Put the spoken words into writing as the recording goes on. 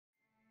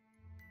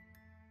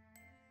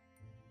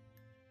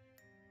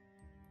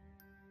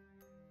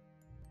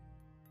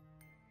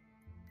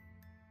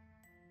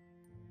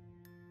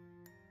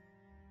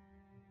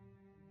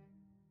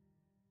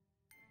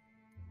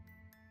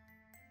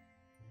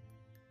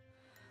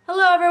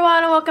Hello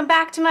everyone and welcome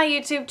back to my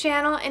YouTube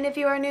channel, and if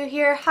you are new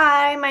here,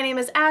 hi, my name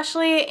is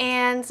Ashley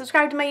and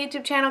subscribe to my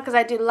YouTube channel because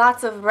I do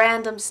lots of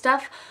random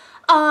stuff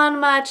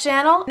on my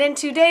channel. And in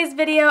today's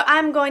video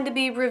I'm going to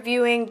be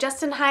reviewing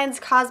Justin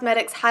Hinds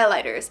Cosmetics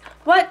highlighters.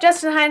 What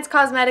Justin Hinds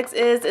Cosmetics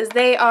is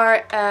they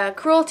are a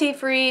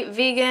cruelty-free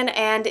vegan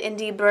and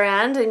indie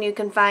brand, and you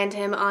can find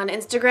him on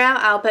Instagram.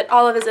 I'll put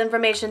all of his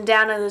information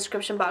down in the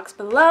description box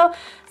below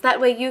so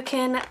that way you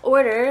can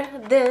order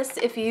this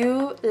if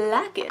you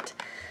like it.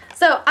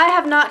 So I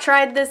have not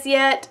tried this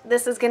yet.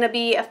 This is going to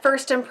be a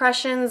first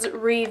impressions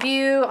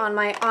review on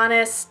my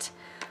honest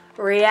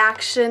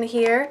reaction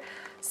here.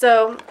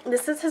 So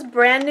this is his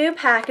brand new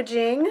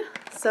packaging.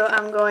 So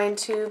I'm going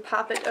to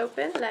pop it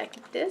open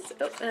like this.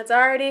 Oh, and it's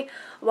already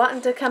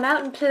wanting to come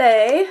out and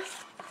play.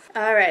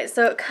 Alright,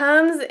 so it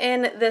comes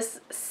in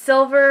this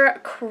silver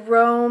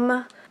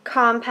chrome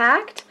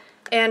compact.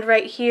 And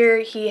right here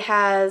he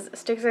has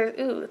stickers.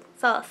 Ooh,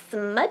 it's all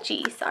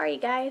smudgy. Sorry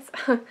guys.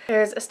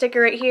 There's a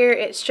sticker right here.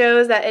 It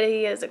shows that it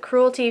is a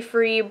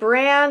cruelty-free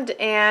brand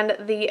and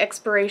the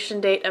expiration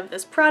date of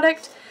this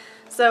product.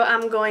 So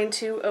I'm going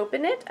to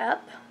open it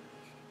up.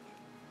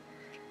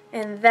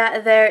 And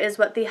that there is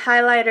what the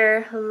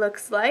highlighter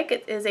looks like.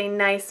 It is a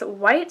nice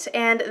white,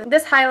 and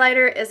this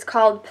highlighter is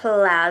called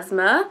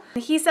Plasma.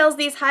 He sells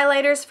these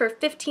highlighters for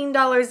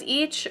 $15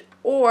 each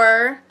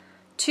or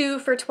 2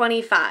 for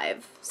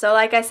 $25. So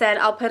like I said,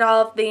 I'll put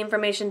all of the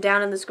information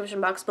down in the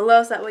description box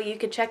below so that way you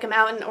could check them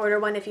out and order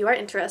one if you are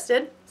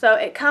interested. So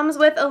it comes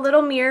with a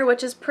little mirror,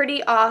 which is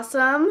pretty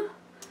awesome.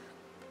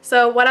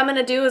 So what I'm going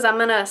to do is I'm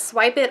going to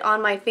swipe it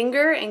on my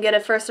finger and get a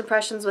first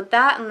impressions with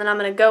that, and then I'm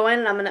going to go in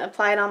and I'm going to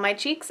apply it on my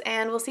cheeks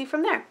and we'll see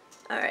from there.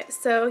 Alright,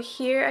 so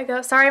here I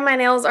go. Sorry my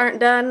nails aren't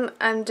done.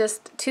 I'm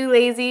just too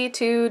lazy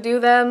to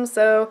do them,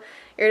 so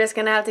you're just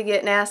going to have to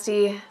get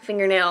nasty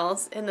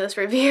fingernails in this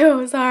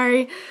review.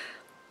 Sorry.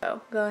 So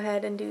go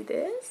ahead and do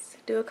this.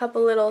 Do a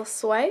couple little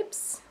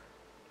swipes.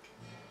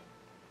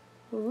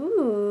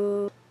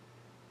 Ooh.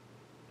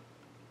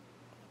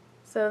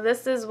 So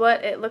this is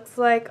what it looks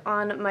like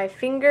on my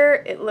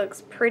finger. It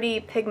looks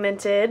pretty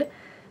pigmented,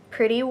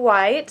 pretty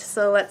white.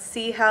 So let's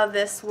see how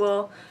this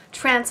will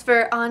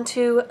transfer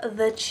onto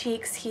the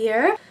cheeks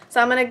here. So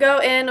I'm going to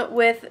go in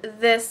with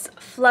this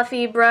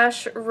fluffy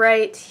brush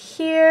right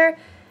here.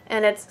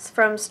 And it's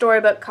from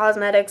Storybook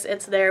Cosmetics.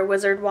 It's their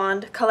Wizard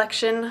Wand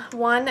collection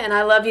one. And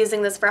I love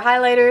using this for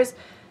highlighters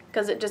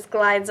because it just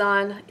glides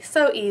on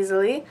so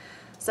easily.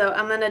 So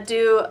I'm going to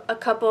do a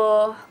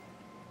couple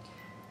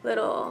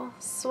little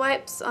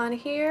swipes on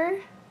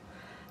here.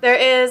 There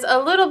is a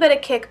little bit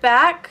of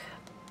kickback,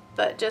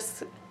 but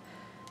just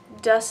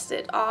dust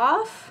it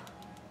off.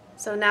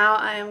 So now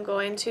I am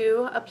going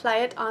to apply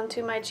it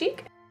onto my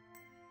cheek.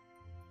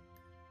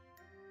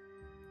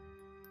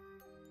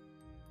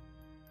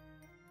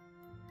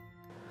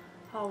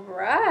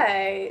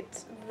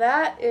 Alright,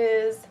 that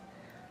is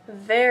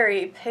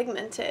very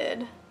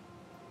pigmented.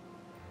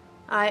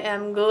 I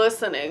am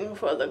glistening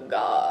for the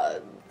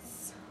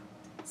gods.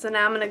 So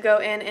now I'm going to go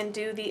in and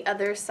do the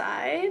other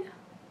side.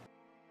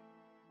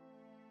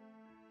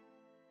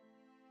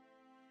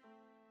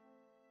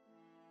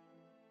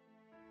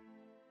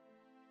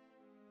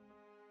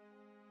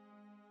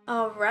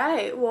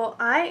 Alright, well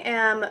I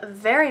am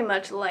very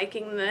much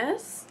liking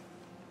this.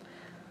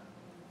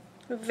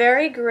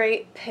 Very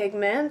great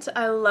pigment.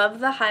 I love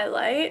the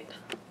highlight.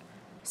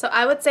 So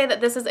I would say that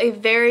this is a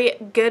very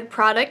good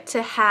product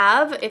to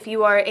have if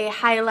you are a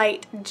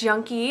highlight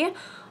junkie,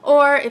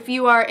 or if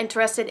you are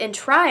interested in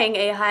trying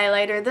a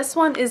highlighter. This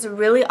one is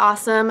really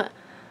awesome.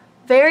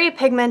 Very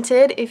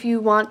pigmented if you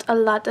want a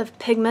lot of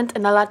pigment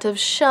and a lot of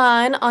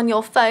shine on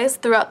your face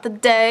throughout the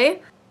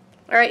day.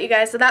 Alright you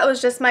guys, so that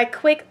was just my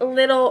quick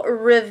little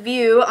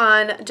review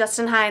on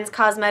Justin Hinds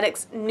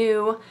Cosmetics'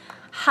 new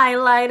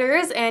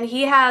highlighters, and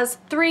he has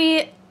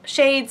 3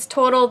 shades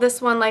total.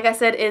 This one, like I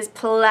said, is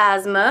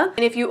Plasma.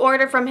 And if you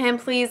order from him,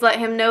 please let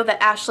him know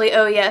that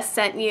Ashleyohyess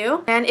sent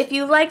you. And if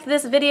you liked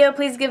this video,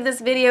 please give this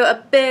video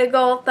a big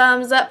old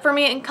thumbs up for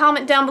me and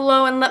comment down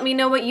below and let me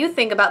know what you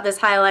think about this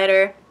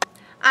highlighter.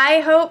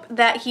 I hope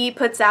that he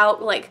puts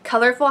out like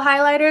colorful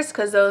highlighters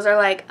because those are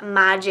like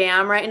my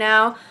jam right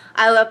now.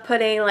 I love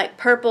putting like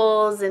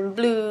purples and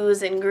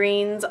blues and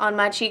greens on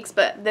my cheeks,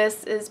 but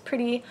this is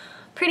pretty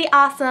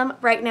awesome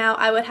right now,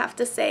 I would have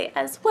to say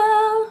as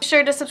well. Be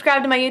sure to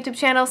subscribe to my YouTube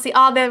channel, see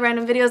all the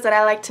random videos that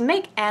I like to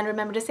make, and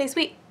remember to stay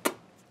sweet.